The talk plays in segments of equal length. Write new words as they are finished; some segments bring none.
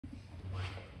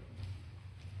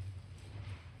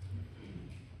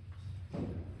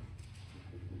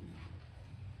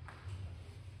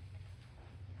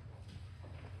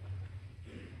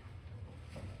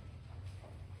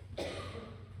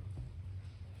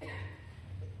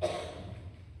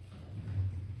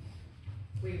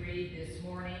We read this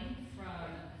morning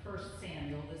from 1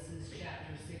 Samuel. This is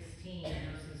chapter 16,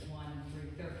 verses 1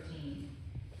 through 13.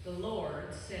 The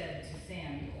Lord said to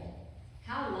Samuel,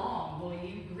 "How long will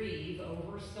you grieve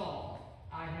over Saul?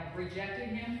 I have rejected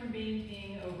him from being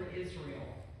king over Israel.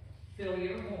 Fill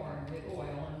your horn with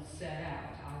oil and set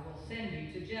out. I will send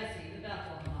you to Jesse the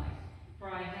Bethlehemite,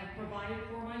 for I have provided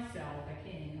for myself a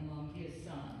king among his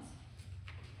sons."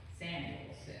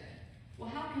 Samuel said, "Well,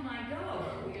 how can I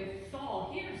go? If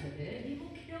Saul hears of it, he will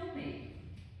kill me."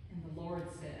 And the Lord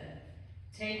said,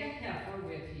 "Take a heifer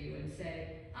with you and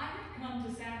say, 'I have come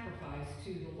to sacrifice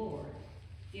to the Lord.'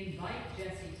 Invite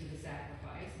Jesse to the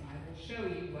sacrifice, and I will show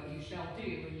you what you shall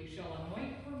do, and you shall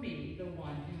anoint for me the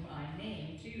one whom I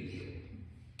name to you."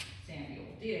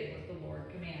 Samuel did what the Lord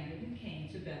commanded and came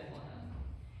to Bethlehem.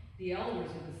 The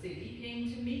elders of the city came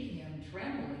to meet him,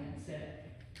 trembling, and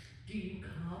said, "Do you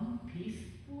come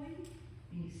peacefully?"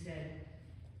 And he said,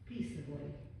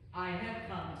 "Peaceably. I have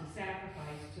come to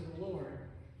sacrifice to the Lord.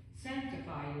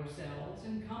 Sanctify yourselves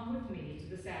and come with me to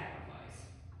the sacrifice."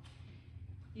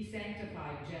 He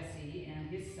sanctified Jesse and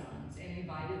his sons and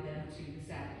invited them to the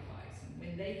sacrifice. And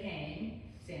when they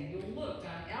came, Samuel looked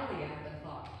on Eliab and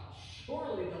thought,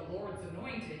 "Surely the Lord's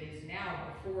anointed is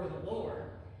now before the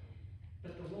Lord."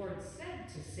 But the Lord said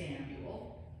to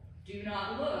Samuel, "Do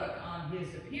not look on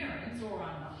his appearance or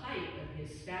on the height of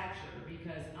his stature,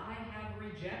 because I have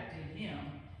rejected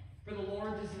him. For the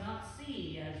Lord does not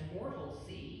see as mortals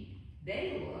see.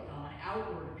 They look on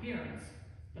outward appearance,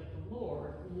 but the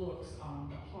Lord looks on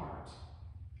the heart."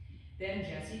 Then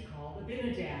Jesse called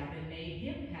Abinadab and made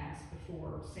him pass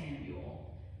before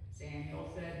Samuel.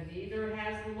 Samuel said, "Neither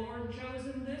has the Lord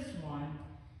chosen this one."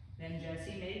 Then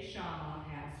Jesse made Shammah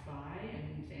pass by,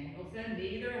 and Samuel said,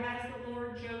 "Neither has the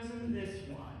Lord chosen this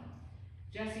one."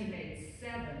 Jesse made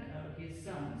 7 of his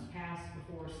sons pass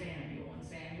before Samuel, and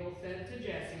Samuel said to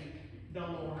Jesse, "The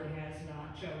Lord has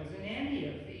not chosen any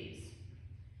of these."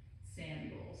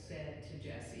 Samuel said to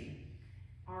Jesse,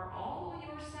 "Are all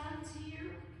your sons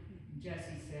here?"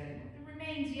 Jesse said, "There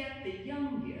remains yet the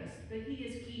youngest, but he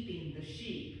is keeping the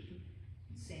sheep."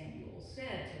 Samuel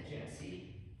said to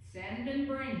Jesse, "Send and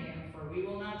bring him, for we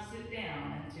will not sit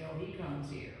down until he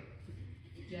comes here."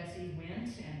 Jesse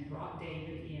went and brought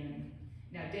David in.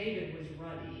 Now David was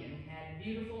ruddy and had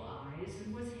beautiful eyes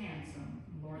and was handsome.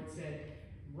 The Lord said,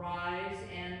 "Rise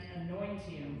and anoint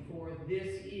him, for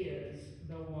this is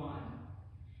the one."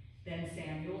 Then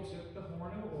Samuel took the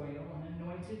horn of oil and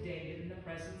anointed David in the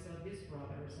presence of his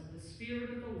brothers, and the Spirit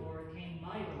of the Lord came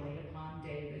mightily upon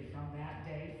David from that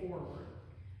day forward.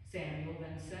 Samuel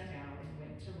then sent out and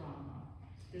went to Ramah.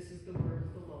 This is the word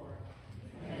of the Lord.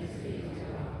 Thanks be to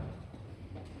God.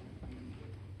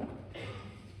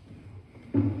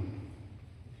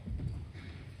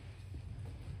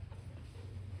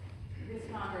 This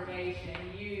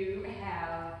congregation, you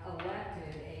have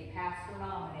elected a pastor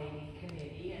nominating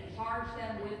committee and charged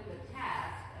them with the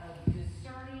task of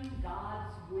discerning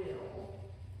God's will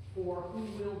for who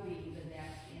will be the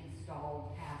next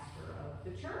installed pastor of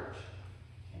the church.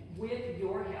 And with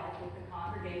your help, with the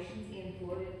congregation's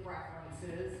input and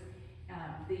preferences,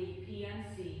 the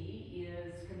PNC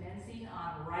is commencing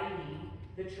on writing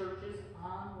the church's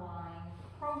online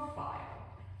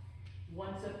profile.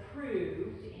 Once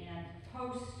approved and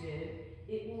posted,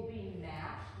 it will be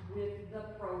matched with the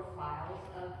profiles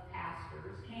of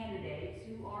pastors, candidates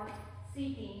who are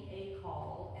seeking a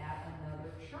call at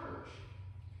another church.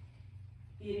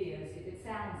 It is, if it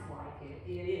sounds like it,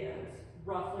 it is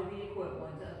roughly the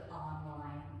equivalent of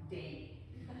online dating.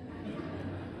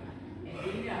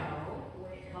 And you know,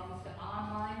 when it comes to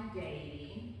online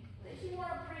dating, that you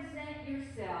want to present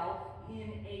yourself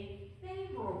in a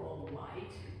favorable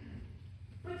light,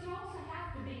 but you also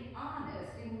have to be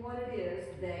honest in what it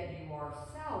is that you are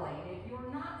selling. If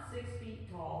you're not 6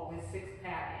 feet tall with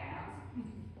six-pack abs,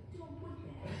 don't put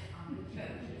that on the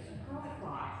church's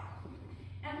profile.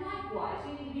 And likewise,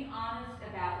 you need to be honest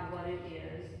about what it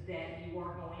is that you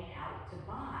are going out to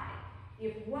buy.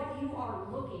 If what you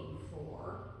are looking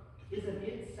for is a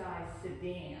mid-sized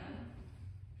sedan,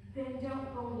 then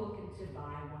don't go looking to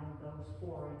buy one of those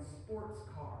foreign sports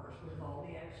cars with all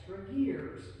the extra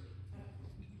gears.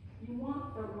 You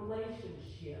want the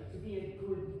relationship to be a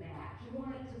good match. You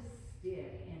want it to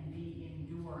stick and be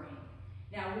enduring.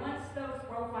 Now, once those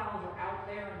profiles are out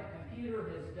there and the computer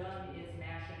has done its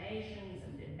machinations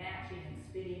and been matching and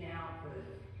spitting out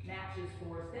the matches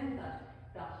for us, then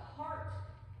the heart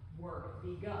work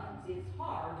beguns. It's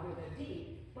hard with a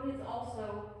D, but it's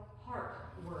also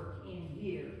heart work in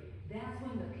here. That's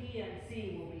when the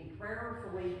PMC will be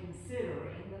prayerfully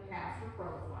considering the pastor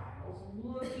profiles,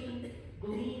 looking,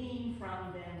 gleaning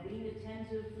from them, being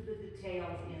attentive to the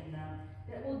details in them,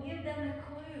 that will give them a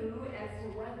clue as to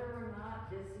whether or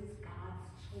not this is God's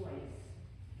choice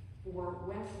for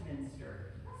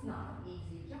Westminster. That's not an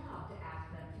easy job to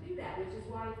ask them to do that, which is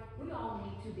why we all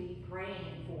need to be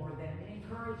praying for them and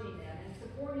encouraging them and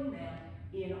supporting them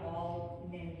in all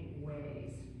many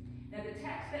ways. Now, the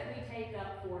text that we take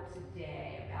up for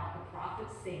today about the prophet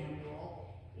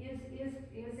Samuel is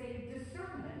a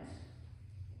discernment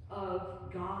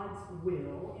of God's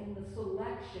will in the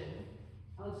selection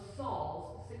of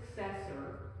Saul's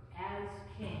successor as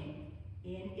king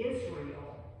in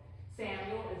Israel.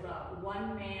 Samuel is a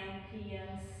one-man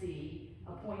PMC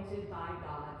appointed by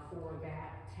God for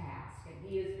that task, and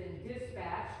he has been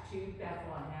dispatched to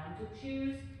Bethlehem to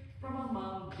choose from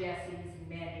among Jesse's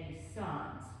many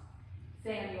sons.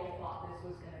 Samuel thought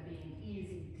this was going to be an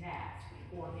easy task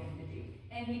for him to do,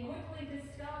 and he quickly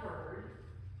discovered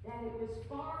that it was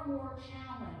far more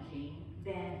challenging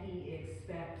than he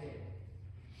expected.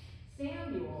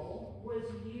 Samuel was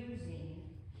using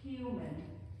human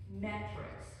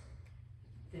metrics,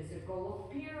 physical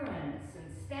appearance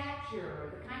and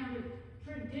stature, the kind of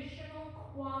traditional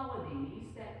qualities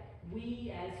that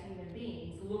we as human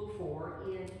beings look for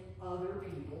in other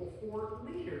people for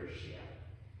leadership.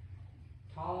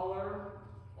 Taller,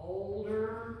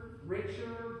 older,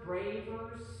 richer,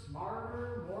 braver,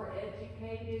 smarter, more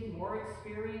educated, more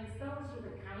experienced. Those are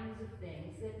the kinds of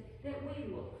things that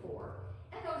we look for.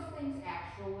 And those things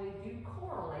actually do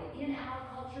correlate in our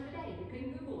culture today. You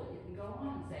can Google it. You can go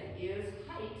on and say, is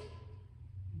height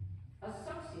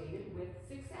associated with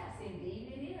success?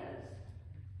 Indeed it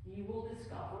is. You will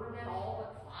discover that all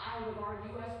but 5 of our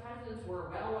U.S. presidents were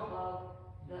well above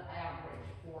the average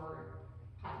for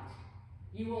height.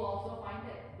 You will also find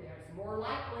that there's more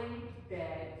likely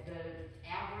that the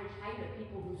average height of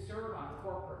people who serve on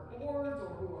corporate boards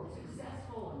or who are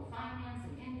successful in finance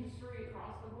and industry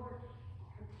across the board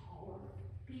are taller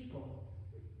people.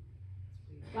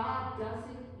 God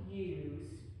doesn't use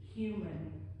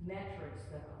human metrics,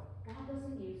 though. God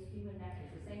doesn't use human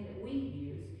metrics, the same that we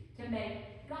use to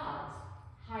make God's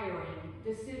hiring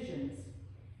decisions.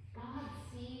 God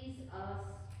sees us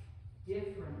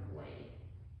differently.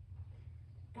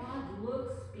 God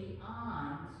looks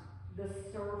beyond the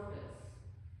surface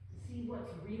to see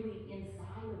what's really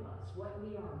inside of us, what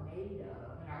we are made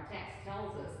of. And our text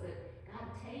tells us that God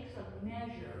takes a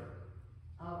measure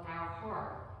of our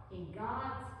heart. In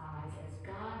God's eyes, as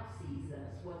God sees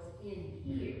us, what's in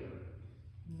here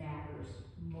matters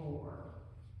more.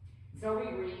 So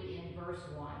we read in verse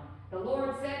 1, the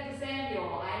Lord said to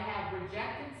Samuel, I have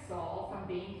rejected Saul from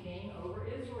being king over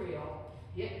Israel.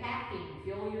 Get packing,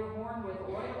 fill your horn with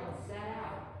oil, and set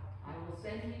out. I will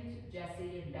send you to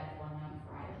Jesse in Bethlehem,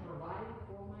 for I have provided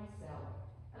for myself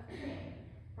a king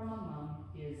from among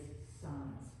his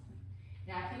sons.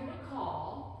 Now, if you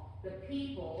recall, the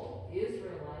people, the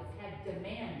Israelites, had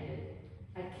demanded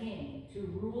a king to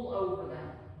rule over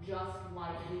them, just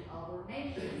like the other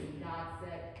nations. And God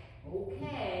said,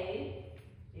 okay,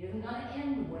 it isn't going to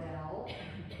end well,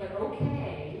 but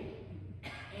okay.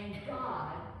 And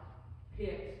God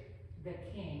picked the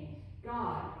king.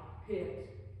 God picked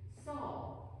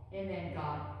Saul. And then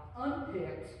God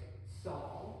unpicked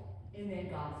Saul. And then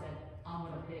God said, I'm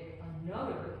going to pick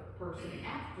another person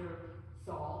after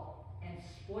Saul. And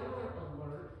spoiler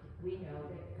alert, we know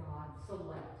that God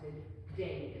selected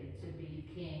David to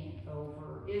be king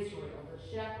over Israel,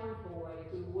 the shepherd boy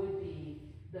who would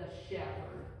be the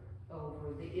shepherd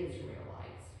over the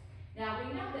Israelites. Now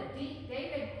we know that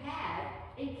David had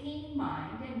a keen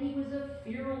mind, and he was a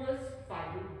fearless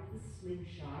fighter with the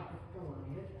slingshot of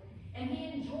Goliath, and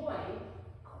he enjoyed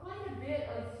quite a bit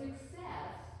of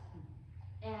success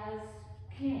as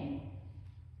king.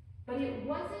 But it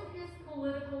wasn't his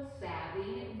political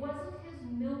savvy, it wasn't his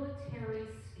military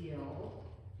skill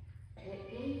that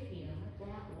gave him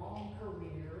that long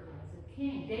career as a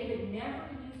king. David never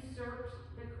usurped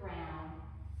the crown,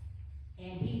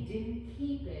 and he didn't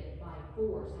keep it by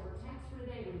force. Our text for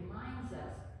today reminds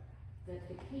us that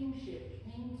the kingship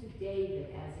came to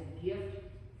David as a gift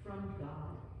from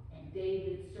God, and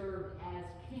David served as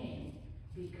king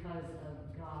because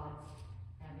of God's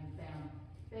having found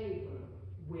favor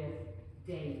with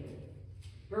David.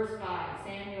 Verse 5,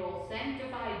 Samuel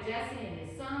sanctified Jesse and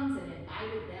his sons and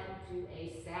invited them to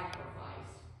a sacrifice.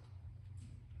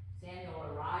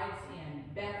 Samuel arrives in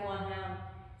Bethlehem.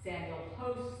 Samuel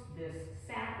hosts this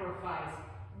sacrifice,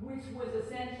 which was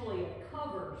essentially a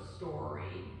cover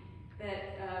story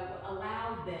that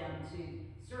allowed them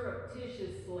to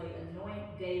surreptitiously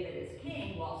anoint David as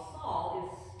king while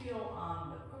Saul is still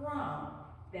on the throne.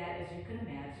 that, as you can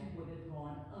imagine, would have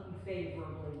gone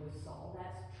unfavorably with Saul.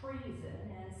 That's treason,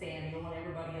 and Samuel and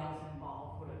everybody else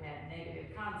involved would have had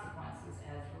negative consequences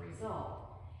as a result.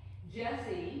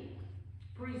 Jesse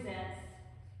presents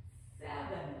 7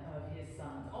 of his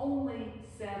sons, only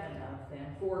 7 of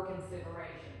them, for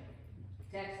consideration.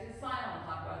 Text is silent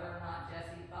on whether or not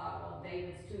Jesse thought, well,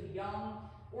 David's too young,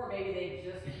 or maybe they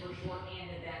just were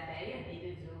short-handed that day and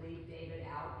needed to leave David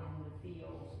out in the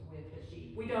fields with the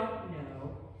sheep. We don't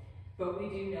know, but we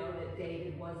do know that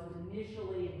David wasn't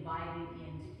initially invited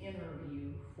in to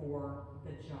interview for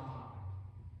the job.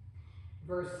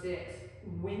 Verse 6,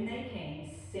 when they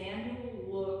came, Samuel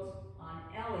looked on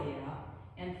Eliab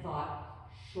and thought,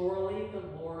 surely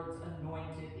the Lord's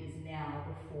anointed is now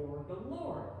before the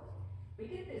Lord. We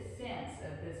get this sense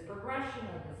of this progression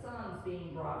of the sons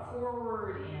being brought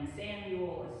forward and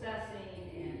Samuel assessing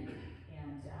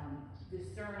and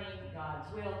discerning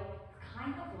God's will,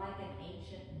 kind of like an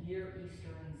ancient Near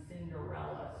Eastern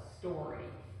Cinderella story.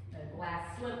 The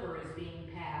glass slipper is being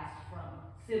passed from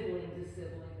sibling to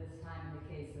sibling, this time in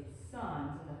the case of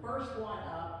sons. And the first one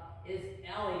up is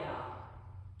Eliab,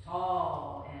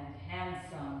 tall and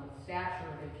handsome, the stature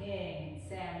of a king. And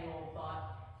Samuel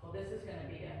thought, well, this is going to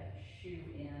be a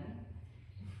shoe-in.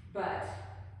 But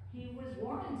he was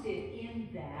warranted in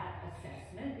that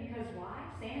assessment because why?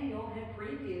 Samuel had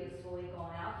previously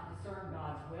gone out to discern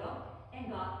God's will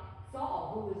and got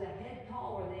Saul, who was a head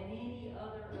taller than any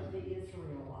other of the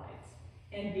Israelites.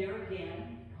 And here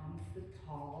again comes the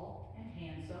tall and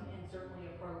handsome and certainly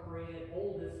appropriate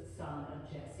oldest son of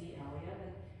Jesse, Eliab.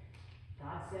 And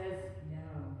God says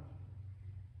no.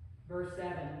 Verse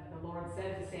 7, the Lord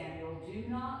said to Samuel, do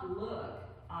not look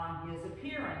on his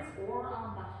appearance or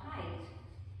on the height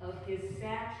of his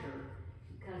stature,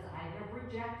 because I have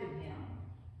rejected him.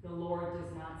 The Lord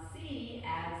does not see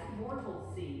as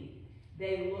mortals see.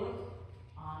 They look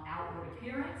on outward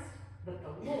appearance, but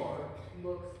the Lord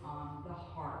looks on the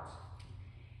heart.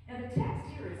 And the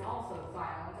text here is also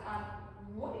silent on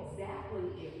what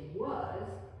exactly it was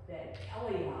that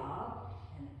Eliab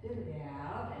and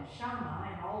Abinadab and Shammah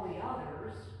and all the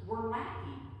others were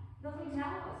lacking. It doesn't tell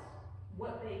us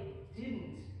what they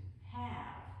didn't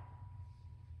have.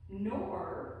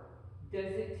 Nor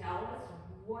does it tell us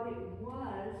what it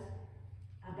was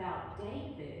about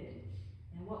David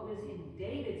and what was in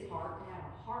David's heart to have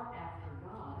a heart after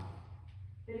God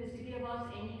that is to give us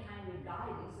any kind of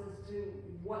guidance as to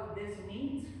what this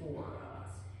means for us.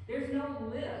 There's no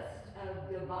list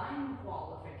of divine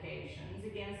qualifications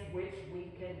against which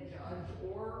we can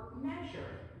judge or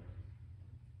measure.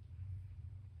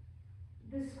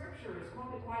 The scripture is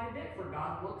quoted quite a bit for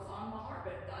God looks on the heart,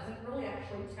 but it doesn't really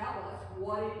actually tell us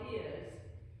what it is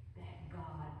that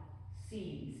God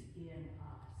sees in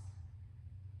us.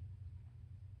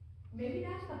 Maybe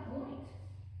that's the point.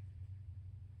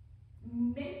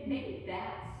 Maybe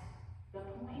that's the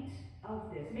point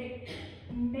of this.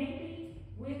 Maybe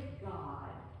with God,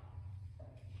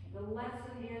 the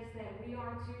lesson is that we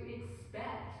are to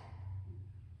expect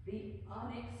the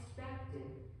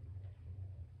unexpected.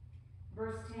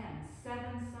 Verse 10, 7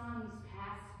 sons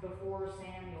passed before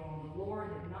Samuel, and the Lord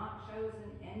had not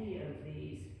chosen any of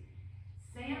these.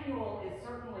 Samuel is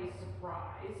certainly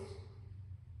surprised.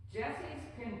 Jesse's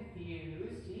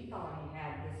confused. He thought he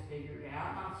had this figured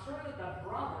out. I'm sure that the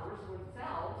brothers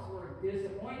themselves were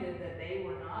disappointed that they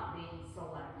were not being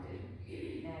selected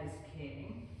as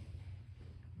king.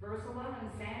 Verse 11,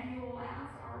 Samuel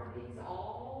asks, are these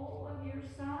all of your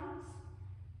sons?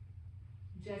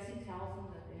 Jesse tells him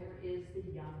that there is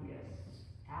the youngest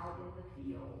out in the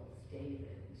fields,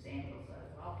 David. And Samuel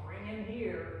says, well, bring him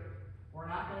here. We're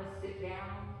not going to sit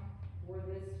down for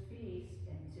this feast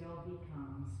until he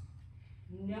comes.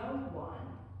 No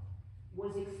one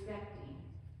was expecting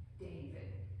David.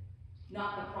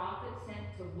 Not the prophet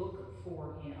sent to look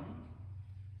for him.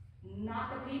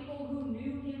 Not the people who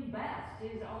knew him best,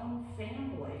 his own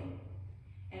family.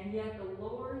 And yet the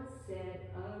Lord said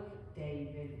of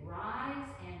David, rise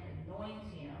and anoint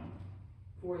him,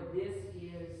 for this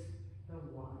is the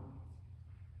one.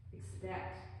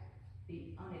 Expect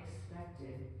the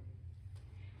unexpected.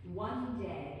 One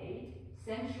day,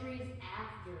 centuries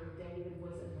after David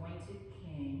was anointed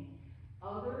king,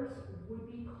 others would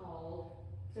be called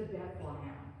to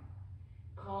Bethlehem,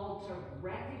 called to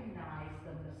recognize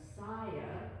the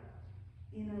Messiah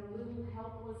in a little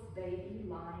helpless baby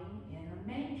lying in a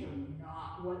manger,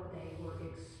 not what they were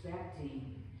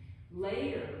expecting.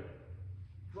 Later,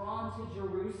 drawn to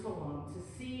Jerusalem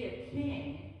to see a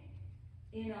king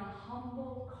in a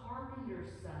humble carpenter's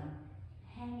son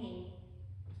hanging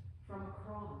from a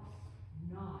cross,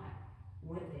 not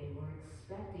what they were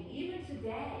expecting. Even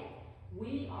today,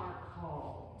 we are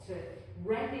called to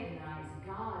recognize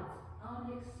God's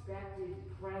unexpected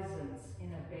presence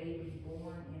in a baby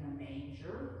born in a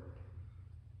manger,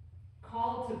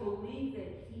 called to believe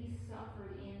that he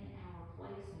suffered in our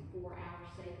place and for our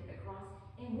sake at the cross.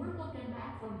 And we're looking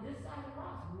back from this side of the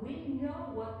cross. We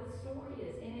know what the story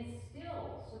is, and it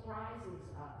still surprises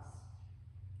us.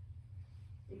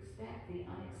 Expect the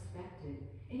unexpected.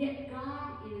 And yet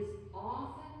God is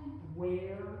often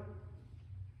where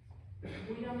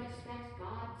we don't expect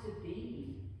God to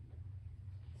be.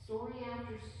 Story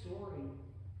after story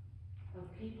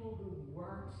of people who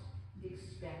weren't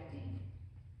expecting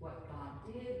what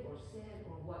God did or said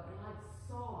or what God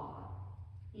saw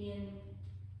in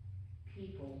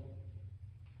people.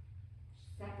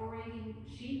 Separating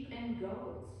sheep and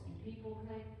goats. And people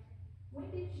say, when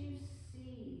did you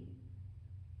see?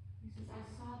 He says, I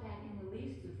saw that in the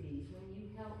least of these, when you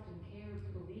helped and cared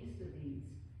for the least of these.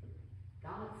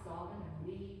 God saw them and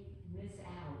we miss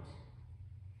out.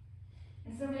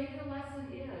 And so maybe the lesson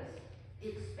is,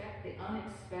 expect the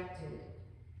unexpected.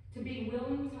 To be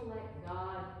willing to let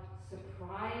God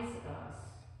surprise us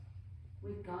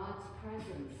with God's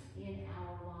presence in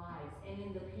our lives and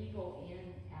in the people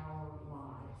in our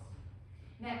lives.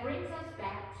 And that brings us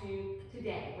back to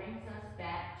today, brings us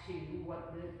back to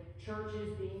what the church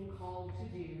is being called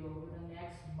to do over the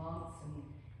next months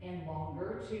and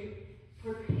longer, to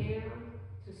prepare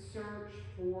to search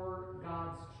for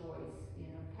God's choice in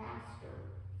a pastor.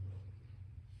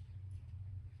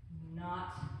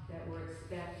 Not that we're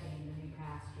expecting the new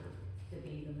pastor to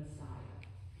be the Messiah.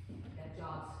 That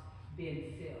job's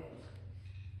been filled.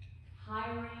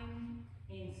 Hiring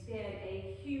instead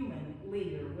a human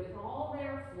leader with all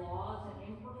their flaws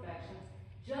and imperfections,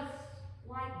 just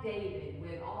like David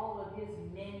with all of his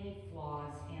many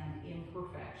flaws and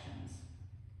imperfections.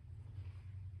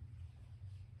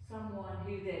 Someone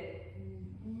who that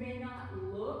may not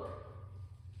look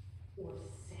or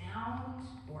sound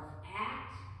or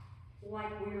act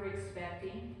like we're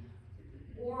expecting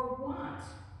or want.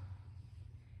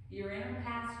 Your inner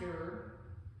pastor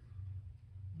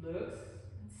looks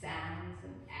and sounds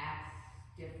and acts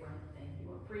different than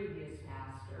your previous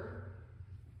pastor.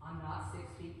 I'm not 6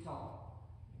 feet tall.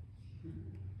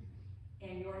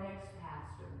 And your next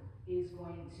pastor is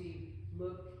going to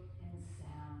look and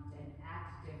sound and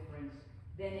act different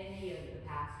than any of the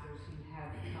pastors who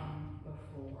have come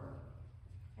before.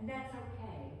 And that's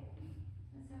okay.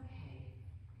 That's okay.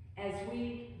 As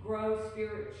we grow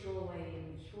spiritually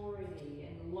in maturity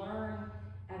and learn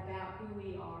about who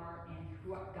we are and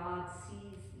what God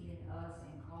sees in us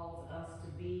and calls us to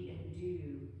be and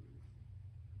do,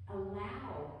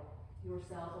 allow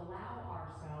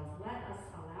ourselves, let us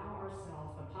allow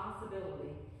ourselves the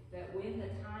possibility that when the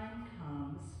time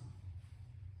comes,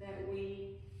 that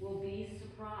we will be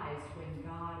surprised when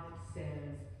God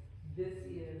says, this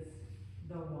is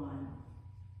the one.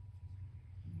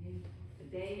 In the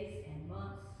days and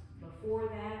months before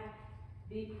that,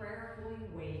 be prayerfully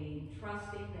waiting,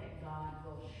 trusting that God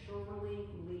will surely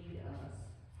lead us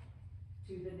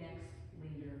to the next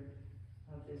leader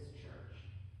of this church.